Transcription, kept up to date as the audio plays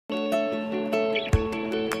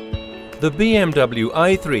The BMW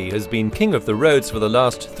i3 has been king of the roads for the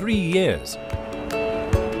last 3 years.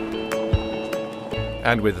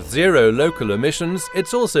 And with zero local emissions,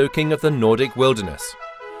 it's also king of the Nordic wilderness.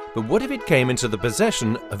 But what if it came into the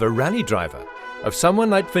possession of a rally driver, of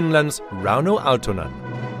someone like Finland's Rauno Aaltonen?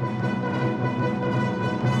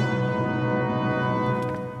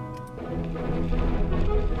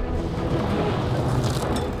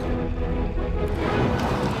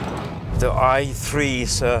 The i3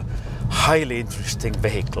 is a highly interesting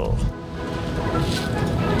vehicle.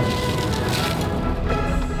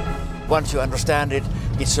 Once you understand it,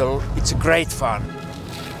 it's a great fun.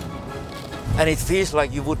 And it feels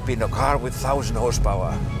like you would be in a car with 1,000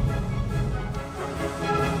 horsepower.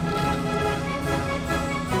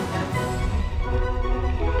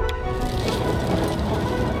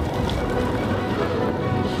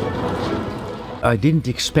 I didn't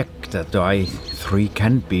expect that the i3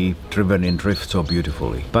 can be driven in drift so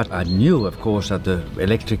beautifully. But I knew, of course, that the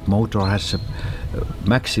electric motor has a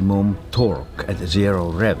maximum torque at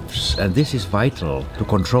 0 revs. And this is vital to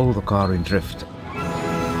control the car in drift.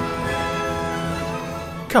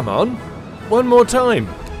 Come on, one more time.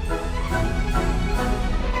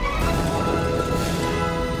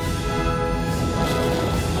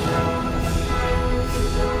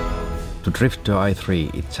 To drift the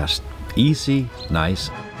i3, it's just easy, nice.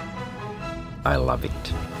 I love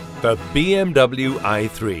it. The BMW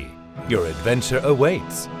i3. Your adventure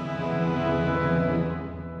awaits.